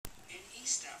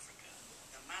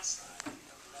NASA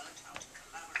have learned how to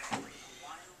collaborate with a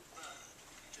wild bird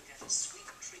to get a sweet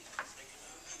treat they can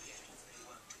only get if they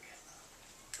work together.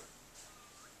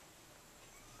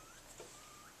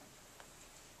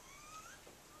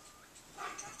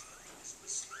 Right after is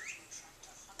whistling to attract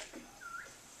a honeycomb.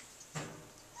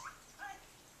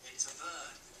 It's a bird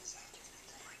that is actively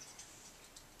named.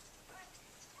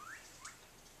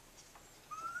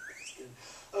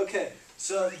 Okay,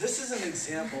 so this is an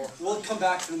example. We'll come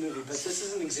back to the movie, but this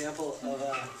is an example of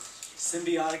a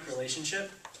symbiotic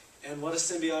relationship. And what a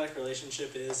symbiotic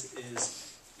relationship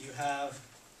is you have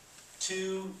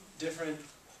two different,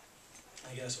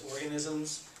 I guess,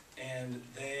 organisms, and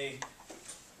they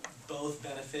both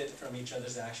benefit from each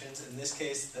other's actions. In this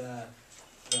case, the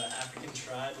African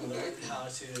tribe learned how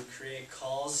to create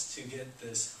calls to get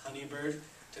this honeybird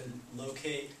to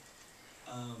locate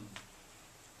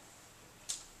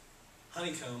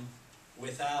honeycomb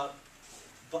with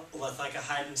like a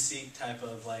hide-and-seek type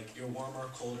of, like, you're warmer or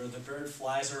colder. The bird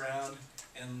flies around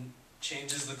and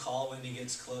changes the call when he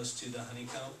gets close to the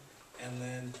honeycomb, and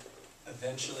then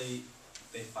eventually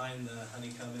they find the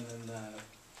honeycomb, and then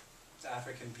the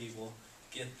African people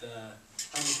get the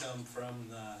honeycomb from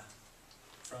the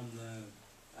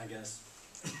I guess,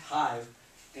 hive,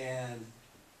 and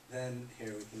then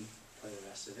here we can play the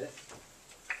rest of it.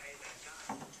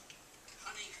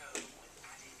 Honeycomb with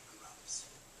added grubs.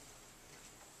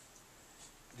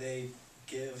 They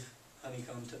give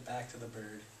honeycomb back to the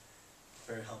bird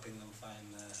for helping them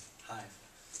find the hive.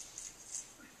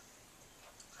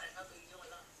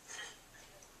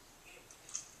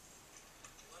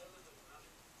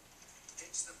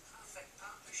 It's the perfect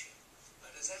partnership,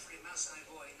 but as every Maasai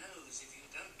boy knows, if you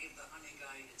don't give the honey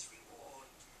guide its reward,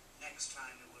 next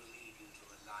time it will lead you to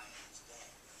a lion's den.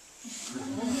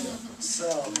 So,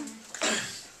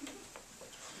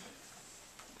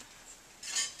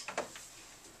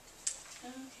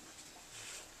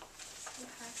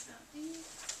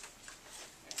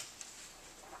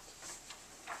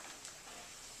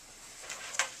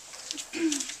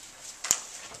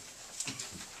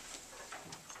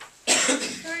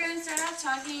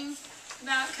 talking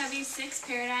about Covey's 6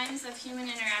 paradigms of human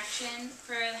interaction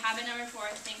for habit number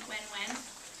 4, think win-win.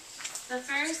 The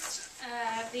first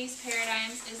of these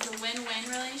paradigms is the win-win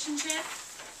relationship.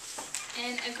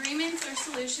 And agreements or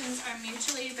solutions are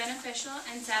mutually beneficial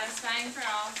and satisfying for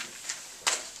all,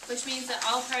 which means that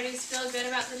all parties feel good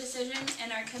about the decision and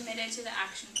are committed to the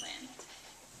action plan.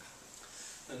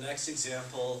 the next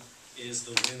example is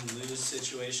the win-lose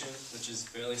situation, which is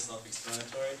fairly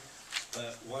self-explanatory.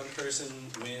 But one person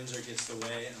wins or gets the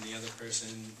way, and the other person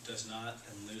does not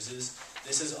and loses.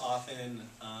 This is often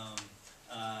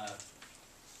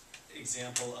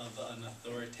example of an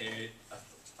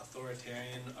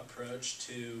authoritarian approach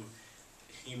to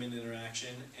human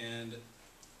interaction, and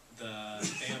the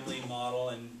family model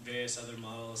and various other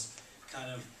models kind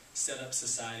of set up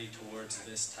society towards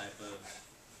this type of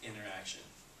interaction.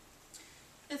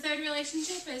 The third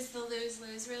relationship is the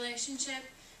lose-lose relationship,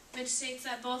 which states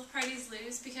that both parties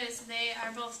lose because they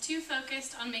are both too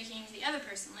focused on making the other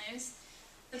person lose.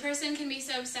 The person can be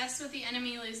so obsessed with the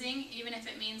enemy losing, even if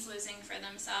it means losing for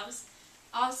themselves.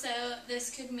 Also, this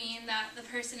could mean that the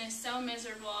person is so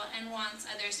miserable and wants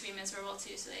others to be miserable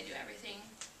too, so they do everything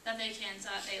that they can so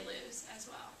that they lose as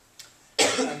well.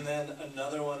 And then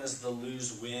another one is the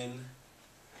lose-win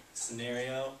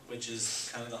scenario, which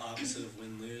is kind of the opposite of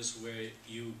win-lose, where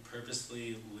you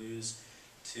purposely lose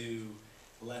to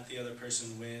let the other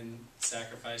person win,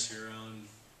 sacrifice your own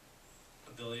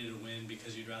ability to win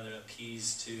because you'd rather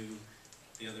appease to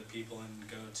the other people and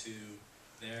go to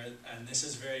there. And this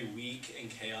is very weak and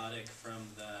chaotic from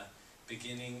the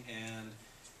beginning, and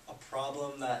a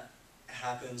problem that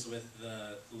happens with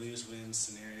the lose-win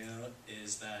scenario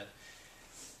is that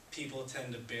people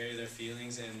tend to bury their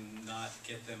feelings and not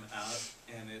get them out,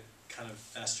 and it kind of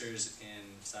festers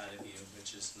inside of you,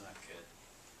 which is not good.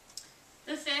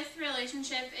 The fifth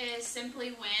relationship is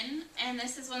simply win, and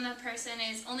this is when the person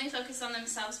is only focused on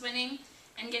themselves winning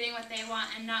and getting what they want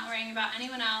and not worrying about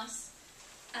anyone else.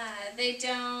 They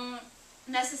don't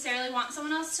necessarily want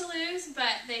someone else to lose,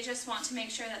 but they just want to make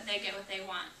sure that they get what they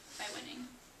want by winning.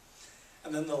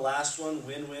 And then the last one,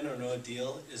 win-win or no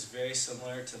deal, is very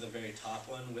similar to the very top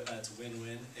one. It's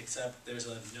win-win, except there's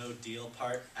a no deal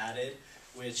part added,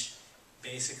 which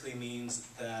basically means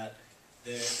that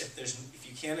if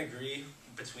you can't agree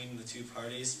between the two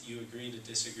parties, you agree to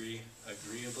disagree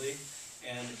agreeably.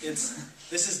 And this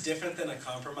is different than a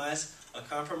compromise. A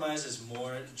compromise is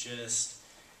more just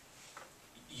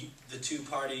the two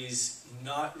parties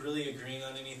not really agreeing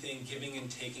on anything, giving and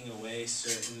taking away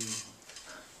certain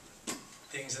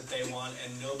things that they want,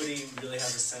 and nobody really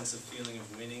has a sense of feeling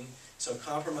of winning. So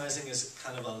compromising is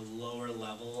kind of a lower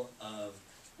level of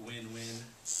win-win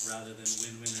rather than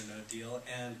win-win or no deal.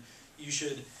 And you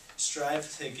should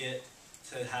strive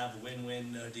to have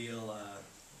win-win, no deal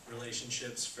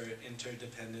relationships for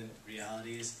interdependent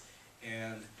realities.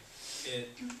 And it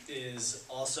is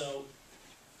also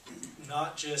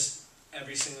not just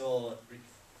every single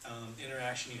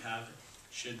interaction you have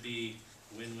should be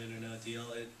win-win or no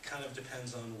deal. It kind of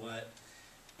depends on what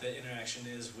the interaction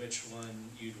is, which one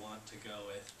you'd want to go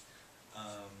with.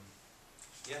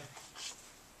 Yeah.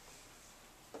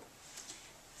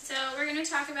 So we're going to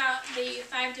talk about the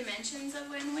 5 dimensions of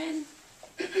win-win.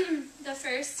 The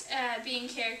first being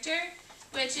character,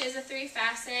 which is a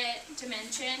 3-facet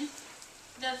dimension.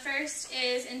 The first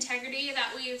is integrity,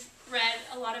 that we've read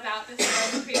a lot about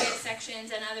before in the previous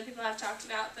sections and other people have talked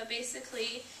about, but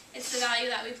basically it's the value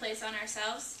that we place on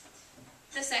ourselves.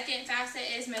 The second facet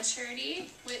is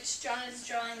maturity, which John is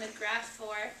drawing the graph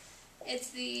for. It's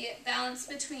the balance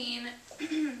between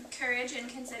courage and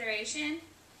consideration.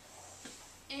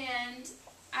 And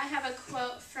I have a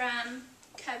quote from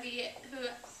Covey,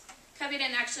 Covey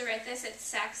didn't actually write this,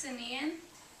 it's Saxonian,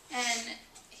 and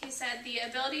he said, "The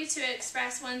ability to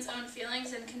express one's own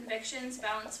feelings and convictions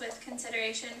balanced with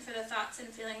consideration for the thoughts and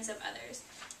feelings of others,"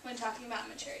 when talking about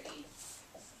maturity.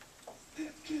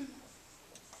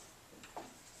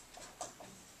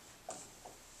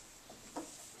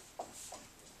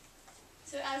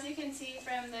 So as you can see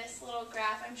from this little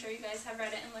graph, I'm sure you guys have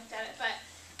read it and looked at it, but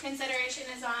consideration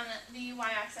is on the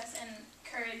y-axis and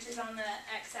courage is on the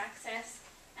x-axis.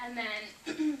 And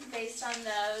then based on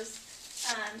those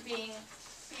being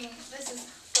this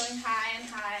is going high and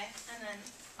high, and then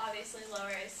obviously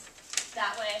lower is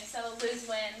that way. So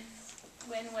lose-win,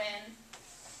 win-win,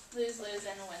 lose-lose,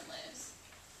 and win-lose.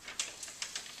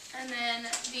 And then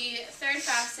the third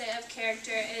facet of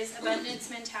character is abundance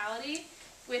mentality,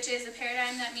 which is a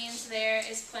paradigm that means there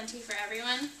is plenty for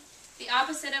everyone. The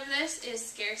opposite of this is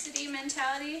scarcity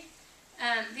mentality.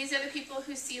 These are the people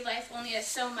who see life only as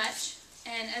so much,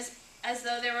 and as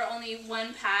though there were only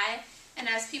one pie, and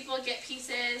as people get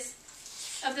pieces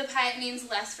of the pie, it means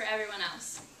less for everyone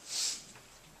else.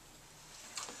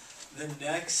 The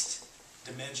next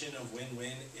dimension of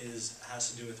win-win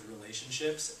has to do with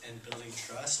relationships and building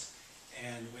trust,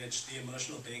 and which the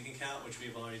emotional bank account, which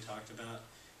we've already talked about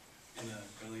in an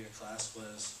earlier class,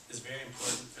 is very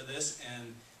important for this.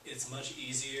 And it's much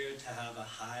easier to have a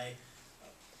high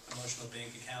emotional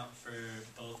bank account for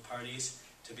both parties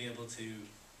to be able to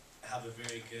have a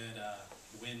very good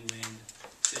win-win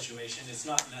situation. It's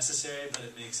not necessary, but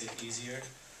it makes it easier.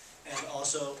 And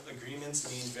also, agreements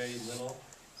mean very little,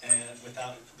 and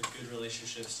without the good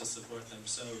relationships to support them.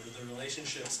 So the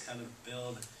relationships kind of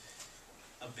build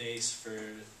a base for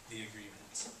the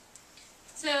agreements.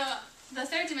 So the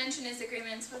third dimension is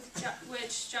agreements,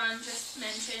 which John just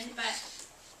mentioned, but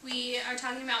we are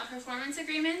talking about performance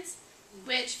agreements,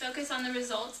 which focus on the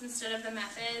results instead of the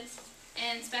methods,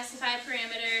 and specify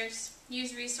parameters,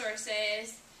 use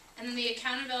resources, and then the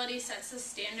accountability sets the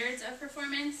standards of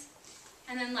performance.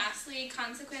 And then lastly,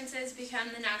 consequences become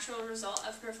the natural result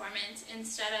of performance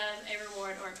instead of a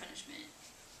reward or punishment.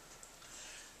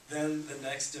 Then the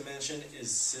next dimension is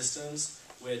systems,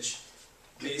 which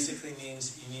basically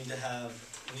means you need to have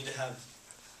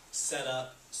set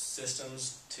up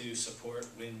systems to support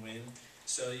win-win.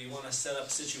 So you want to set up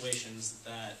situations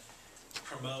that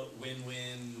promote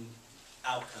win-win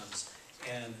outcomes.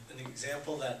 And an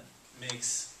example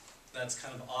that's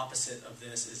kind of opposite of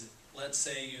this is, let's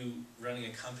say you're running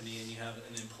a company and you have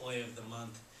an Employee of the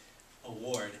Month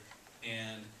award,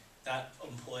 and that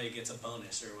employee gets a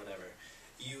bonus or whatever.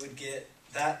 You would get,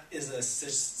 that is a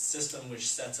system which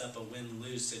sets up a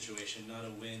win-lose situation, not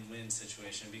a win-win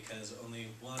situation, because only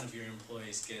one of your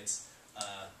employees gets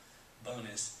a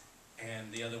bonus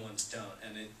and the other ones don't,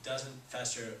 and it doesn't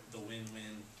fester the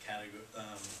win-win category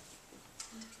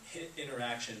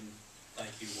interaction like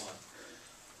you want.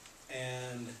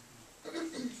 And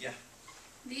yeah.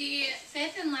 The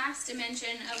fifth and last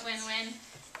dimension of win-win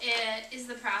is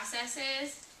the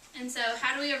processes. And so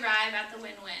how do we arrive at the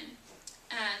win-win?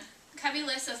 Covey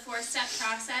lists a 4-step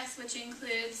process, which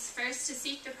includes first to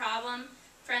seek the problem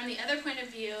from the other point of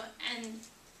view and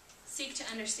seek to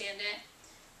understand it.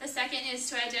 The second is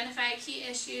to identify key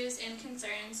issues and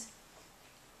concerns.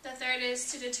 The third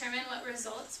is to determine what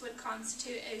results would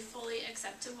constitute a fully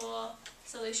acceptable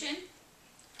solution.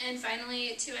 And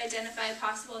finally, to identify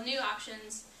possible new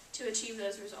options to achieve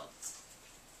those results.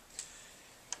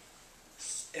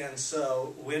 And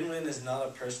so, win-win is not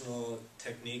a personal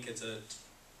technique, it's a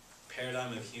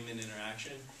paradigm of human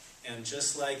interaction. And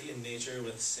just like in nature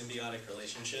with symbiotic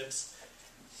relationships,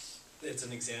 it's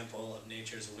an example of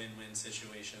nature's win-win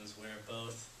situations where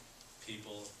both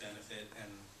people benefit,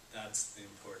 and that's the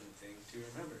important thing to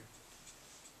remember.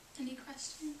 Any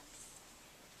questions?